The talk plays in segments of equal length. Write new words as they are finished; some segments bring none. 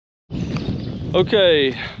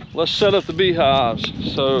Okay, let's set up the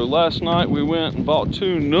beehives. So last night we went and bought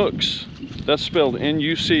 2 Nooks. That's spelled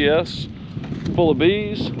N-U-C-S, full of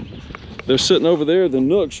bees. They're sitting over there. The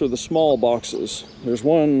Nooks are the small boxes. There's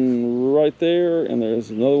one right there, and there's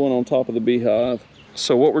another one on top of the beehive.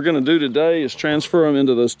 So what we're gonna do today is transfer them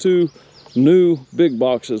into those 2 new big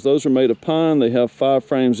boxes. Those are made of pine. They have 5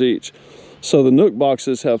 frames each. So the Nook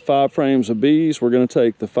boxes have 5 frames of bees. We're gonna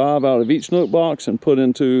take the 5 out of each Nook box and put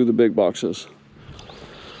into the big boxes.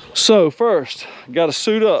 So first, gotta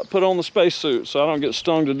suit up, put on the space suit so I don't get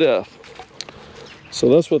stung to death. So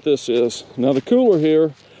that's what this is. Now the cooler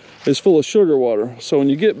here is full of sugar water. So when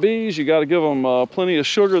you get bees, you gotta give them plenty of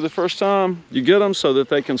sugar the first time you get them so that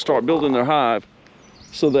they can start building their hive.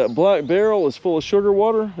 So that black barrel is full of sugar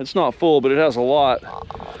water. It's not full, but it has a lot.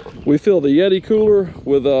 We filled the Yeti cooler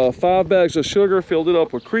with 5 bags of sugar, filled it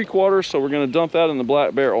up with creek water, so we're gonna dump that in the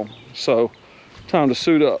black barrel. So, time to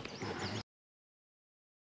suit up.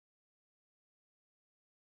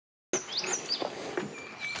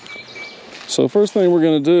 So first thing we're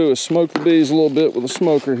gonna do is smoke the bees a little bit with a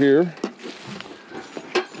smoker here.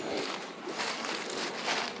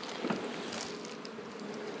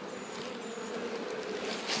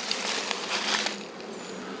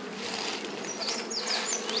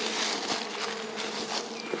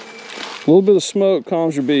 A little bit of smoke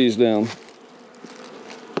calms your bees down.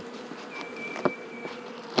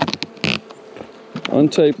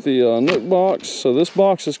 Untape the Nook box. So this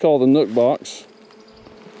box is called the Nook box.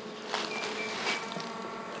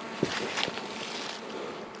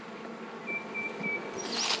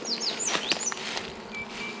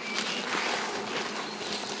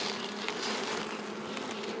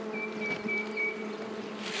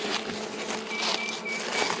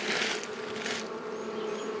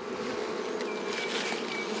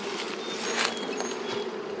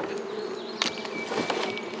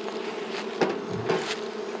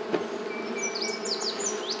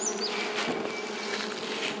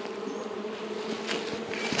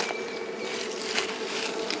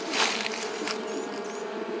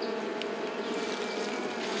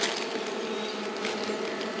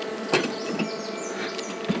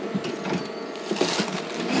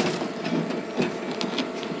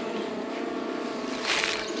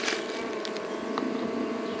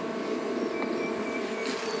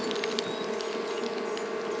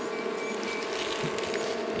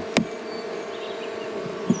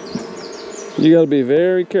 You got to be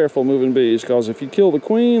very careful moving bees, because if you kill the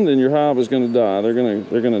queen, then your hive is going to die. They're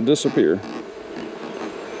going to disappear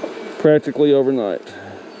practically overnight.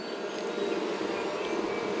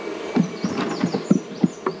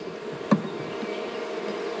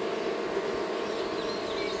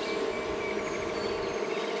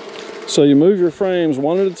 So you move your frames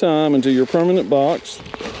one at a time into your permanent box.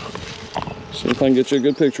 See if I can get you a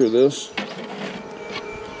good picture of this.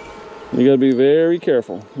 You got to be very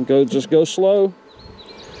careful. Just go slow.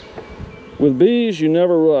 With bees, you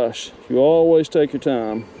never rush. You always take your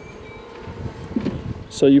time.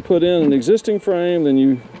 So you put in an existing frame, then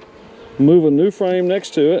you move a new frame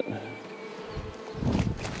next to it.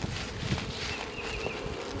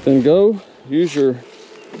 Then go use your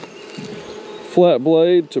flat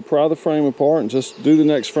blade to pry the frame apart and just do the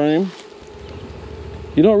next frame.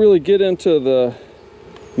 You don't really get into the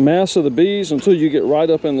mass of the bees until you get right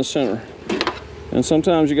up in the center. And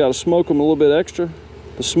sometimes you got to smoke them a little bit extra.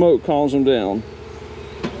 The smoke calms them down.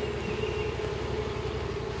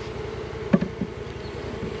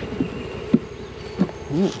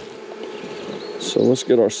 So let's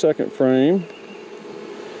get our second frame.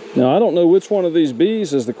 Now I don't know which one of these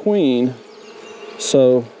bees is the queen,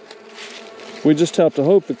 so we just have to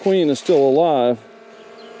hope the queen is still alive.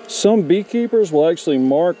 Some beekeepers will actually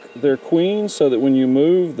mark their queen so that when you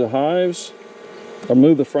move the hives or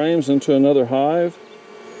move the frames into another hive,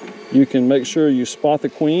 you can make sure you spot the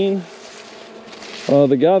queen.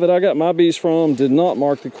 The guy that I got my bees from did not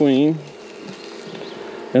mark the queen,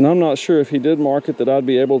 and I'm not sure if he did mark it that I'd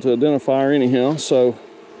be able to identify her anyhow, so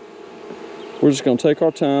we're just going to take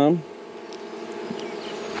our time.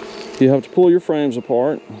 You have to pull your frames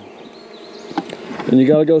apart. And you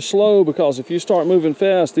got to go slow, because if you start moving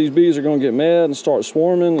fast, these bees are going to get mad and start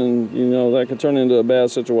swarming, and you know that could turn into a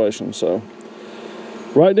bad situation. So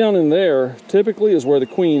right down in there typically is where the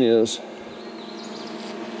queen is.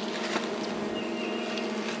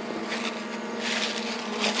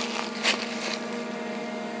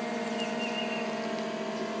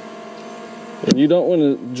 And you don't want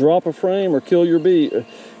to drop a frame or kill your bee.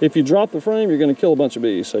 If you drop the frame, you're going to kill a bunch of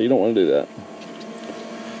bees, so you don't want to do that.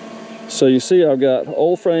 So you see I've got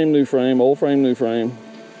old frame, new frame, old frame, new frame.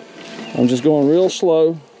 I'm just going real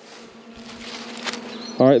slow.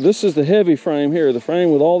 All right, this is the heavy frame here. The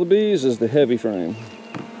frame with all the bees is the heavy frame.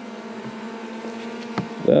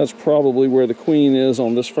 That's probably where the queen is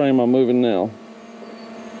on this frame I'm moving now.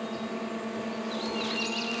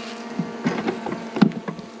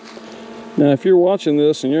 Now, if you're watching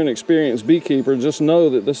this and you're an experienced beekeeper, just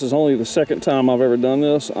know that this is only the second time I've ever done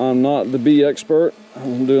this. I'm not the bee expert.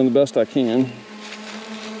 I'm doing the best I can.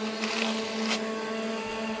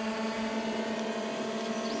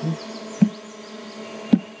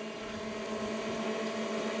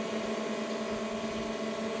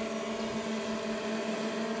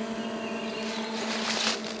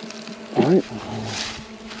 All right,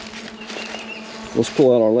 let's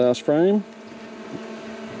pull out our last frame.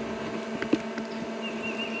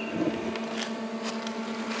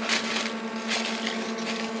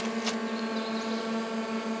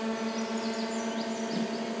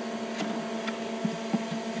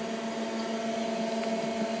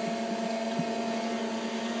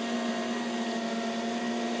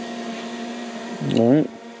 All right.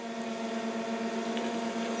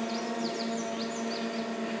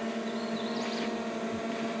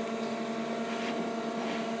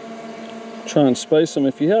 Try and space them.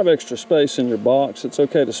 If you have extra space in your box, it's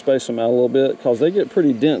okay to space them out a little bit because they get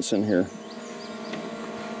pretty dense in here.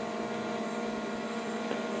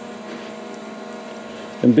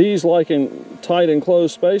 And bees like in tight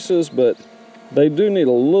enclosed spaces, but they do need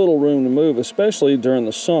a little room to move, especially during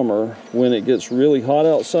the summer when it gets really hot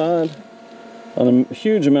outside. A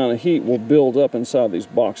huge amount of heat will build up inside these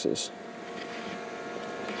boxes.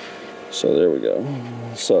 So there we go.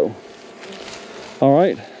 So, all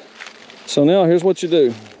right. So now here's what you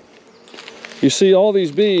do. You see all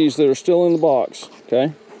these bees that are still in the box,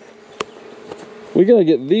 okay? We gotta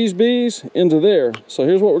get these bees into there. So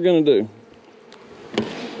here's what we're gonna do.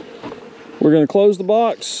 We're gonna close the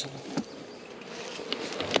box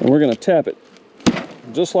and we're gonna tap it,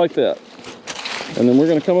 just like that. And then we're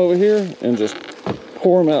gonna come over here and just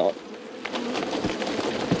pour them out.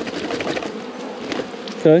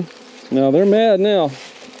 Okay, now they're mad now.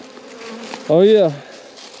 Oh yeah.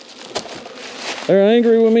 They're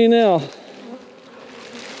angry with me now.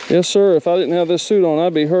 Yes, sir. If I didn't have this suit on,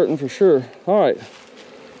 I'd be hurting for sure. All right.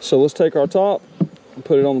 So let's take our top and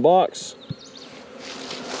put it on the box.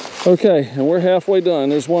 Okay, and we're halfway done.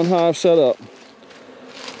 There's one hive set up.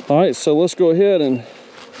 All right, so let's go ahead and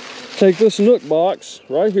take this nook box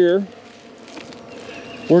right here.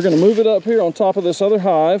 We're going to move it up here on top of this other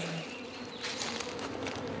hive.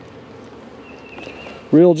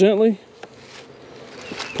 Real gently.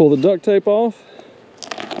 Pull the duct tape off.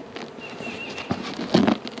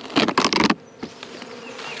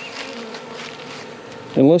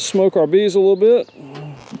 And let's smoke our bees a little bit.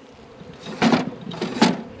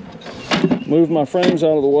 Move my frames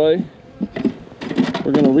out of the way.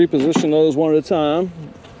 We're going to reposition those one at a time.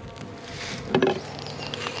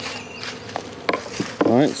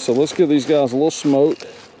 All right, so let's give these guys a little smoke.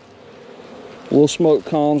 A little smoke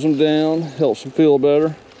calms them down, helps them feel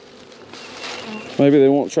better. Maybe they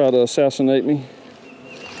won't try to assassinate me.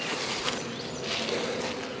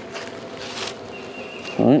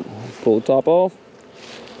 All right, pull the top off.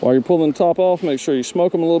 While you're pulling the top off, make sure you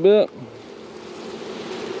smoke them a little bit.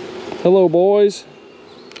 Hello, boys.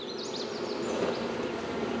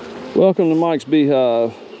 Welcome to Mike's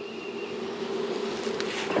Beehive.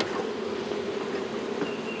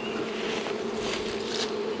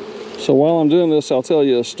 So while I'm doing this, I'll tell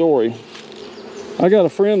you a story. I got a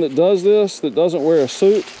friend that does this, that doesn't wear a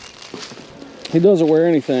suit. He doesn't wear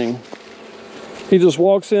anything. He just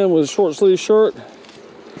walks in with a short sleeve shirt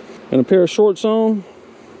and a pair of shorts on,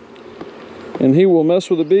 and he will mess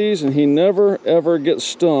with the bees, and he never ever gets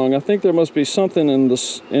stung. I think there must be something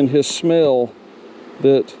in his smell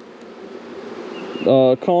that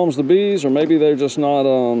calms the bees, or maybe they're just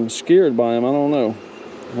not scared by him. I don't know.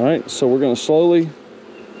 All right, so we're going to slowly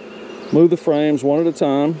move the frames one at a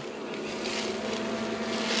time.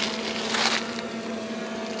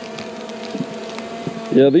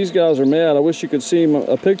 Yeah, these guys are mad. I wish you could see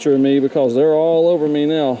a picture of me because they're all over me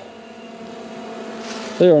now.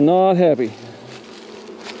 They are not happy.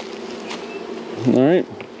 All right.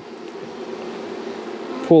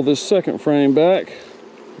 Pull this second frame back.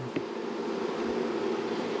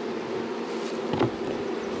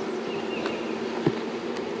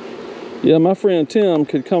 Yeah, my friend Tim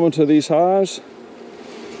could come into these hives.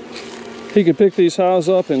 He could pick these hives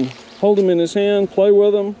up and hold them in his hand, play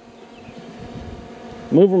with them,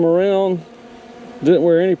 move them around. Didn't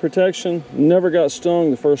wear any protection, never got stung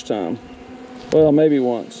the first time. Well, maybe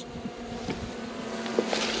once.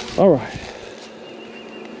 All right.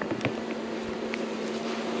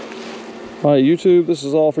 All right, YouTube, this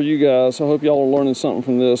is all for you guys. I hope y'all are learning something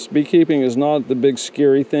from this. Beekeeping is not the big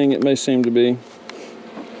scary thing it may seem to be.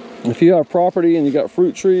 If you have property and you got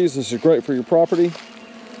fruit trees, this is great for your property.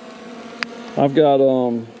 I've got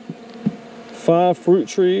 5 fruit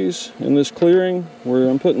trees in this clearing where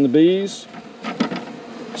I'm putting the bees.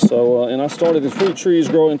 So, and I started the fruit trees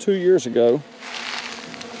growing 2 years ago.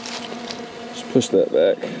 Just push that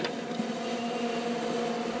back.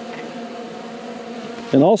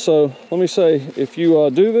 And also, let me say, if you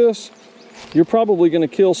do this, you're probably going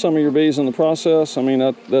to kill some of your bees in the process. I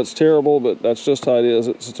mean, that's terrible, but that's just how it is.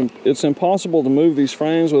 It's impossible to move these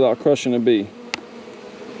frames without crushing a bee.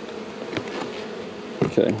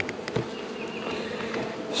 Okay.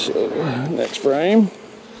 So, next frame.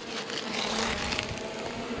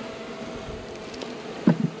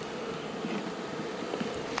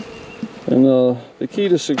 And the key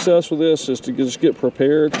to success with this is to just get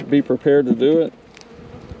prepared, be prepared to do it.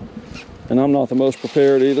 And I'm not the most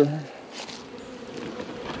prepared either.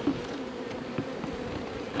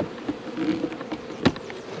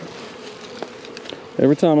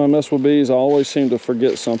 Every time I mess with bees, I always seem to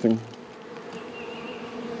forget something.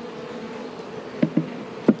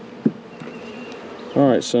 All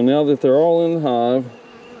right, so now that they're all in the hive,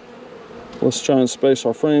 let's try and space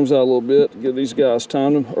our frames out a little bit to give these guys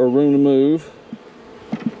time or room to move.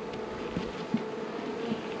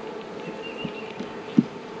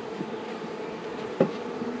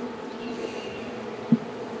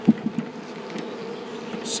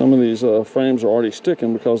 Some of these frames are already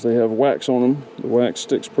sticking because they have wax on them. The wax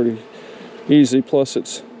sticks pretty easy, plus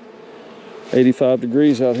it's 85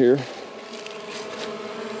 degrees out here.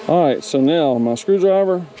 All right, so now my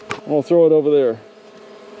screwdriver, I'm gonna throw it over there.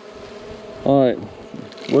 All right,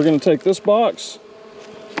 we're gonna take this box.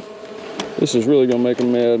 This is really gonna make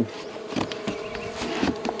them mad.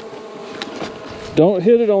 Don't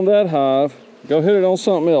hit it on that hive. Go hit it on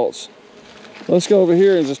something else. Let's go over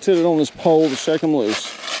here and just hit it on this pole to shake them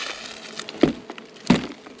loose.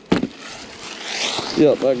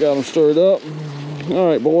 Yep, I got them stirred up. All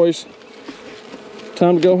right, boys,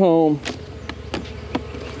 time to go home.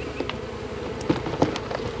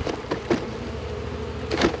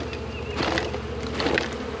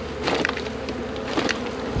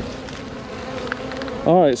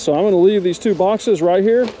 All right, so I'm going to leave these 2 boxes right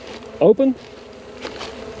here open.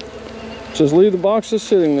 Just leave the boxes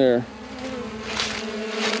sitting there.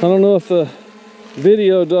 I don't know if the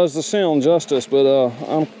video does the sound justice, but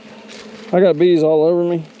I got bees all over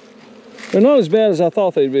me. They're not as bad as I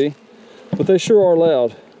thought they'd be, but they sure are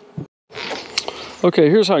loud. Okay,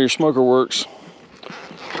 here's how your smoker works.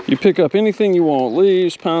 You pick up anything you want,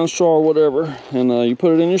 leaves, pine straw, whatever, and you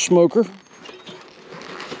put it in your smoker.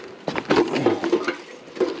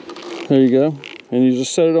 There you go. And you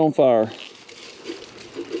just set it on fire.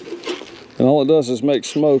 And all it does is make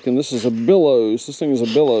smoke, and this is a billows. This thing is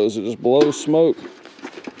a billows. It just blows smoke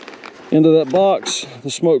into that box. The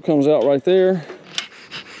smoke comes out right there,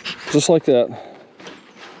 just like that.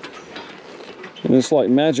 And it's like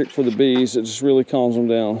magic for the bees. It just really calms them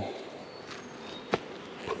down.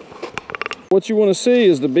 What you want to see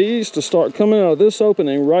is the bees to start coming out of this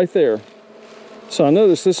opening right there. So I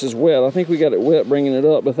notice this is wet. I think we got it wet bringing it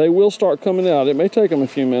up, but they will start coming out. It may take them a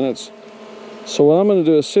few minutes. So what I'm going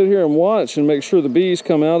to do is sit here and watch and make sure the bees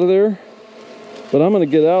come out of there. But I'm going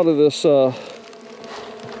to get out of this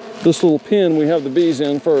this little pen we have the bees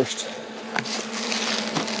in first.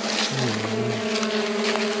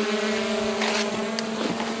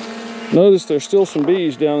 Notice there's still some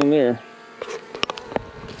bees down in there.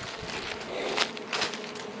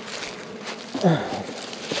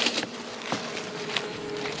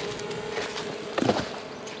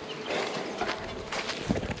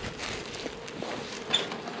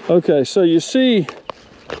 Okay, so you see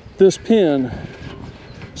this pen.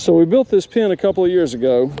 So we built this pen a couple of years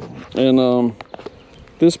ago, and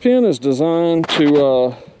this pen is designed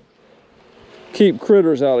to keep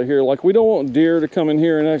critters out of here. Like, we don't want deer to come in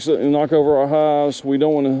here and accidentally knock over our hives. We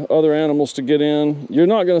don't want other animals to get in. You're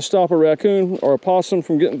not going to stop a raccoon or a possum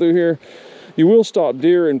from getting through here. You will stop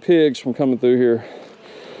deer and pigs from coming through here.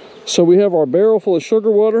 So we have our barrel full of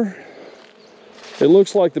sugar water. It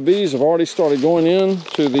looks like the bees have already started going in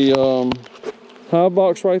to the hive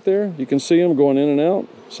box right there. You can see them going in and out.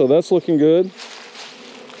 So that's looking good.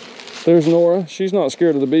 There's Nora. She's not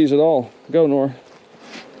scared of the bees at all. Go, Nora.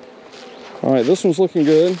 All right, this one's looking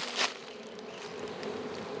good.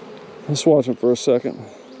 Let's watch it for a second.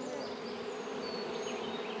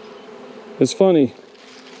 It's funny.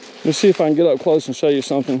 Let me see if I can get up close and show you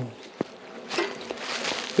something.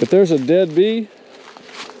 If there's a dead bee,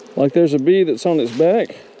 like there's a bee that's on its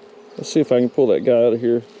back, let's see if I can pull that guy out of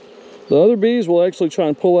here. The other bees will actually try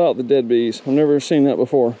and pull out the dead bees. I've never seen that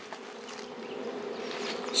before.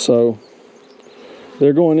 So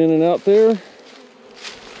they're going in and out there.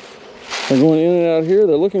 They're going in and out here.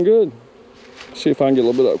 They're looking good. See if I can get a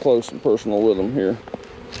little bit up close and personal with them here.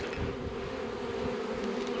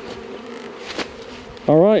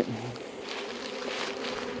 All right.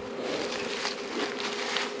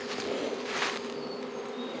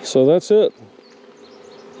 So that's it.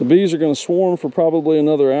 The bees are going to swarm for probably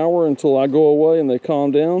another hour until I go away and they calm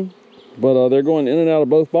down. But they're going in and out of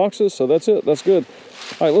both boxes, so that's it. That's good.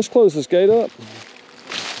 All right, let's close this gate up.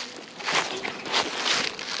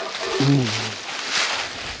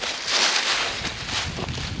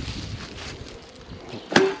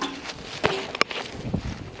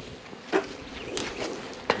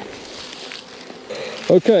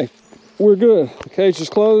 Okay, we're good. The cage is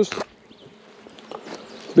closed.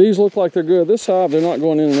 Bees look like they're good. This hive, they're not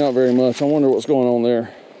going in and out very much. I wonder what's going on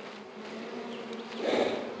there.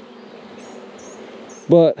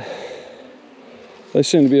 But they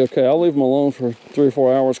seem to be okay. I'll leave them alone for 3 or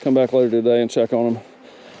 4 hours, come back later today and check on them.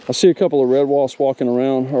 I see a couple of red wasps walking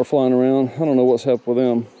around or flying around. I don't know what's happened with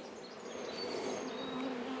them.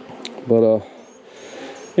 But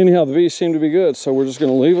anyhow, the bees seem to be good, so we're just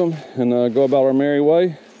going to leave them and go about our merry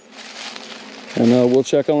way. And we'll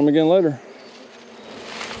check on them again later.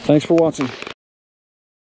 Thanks for watching.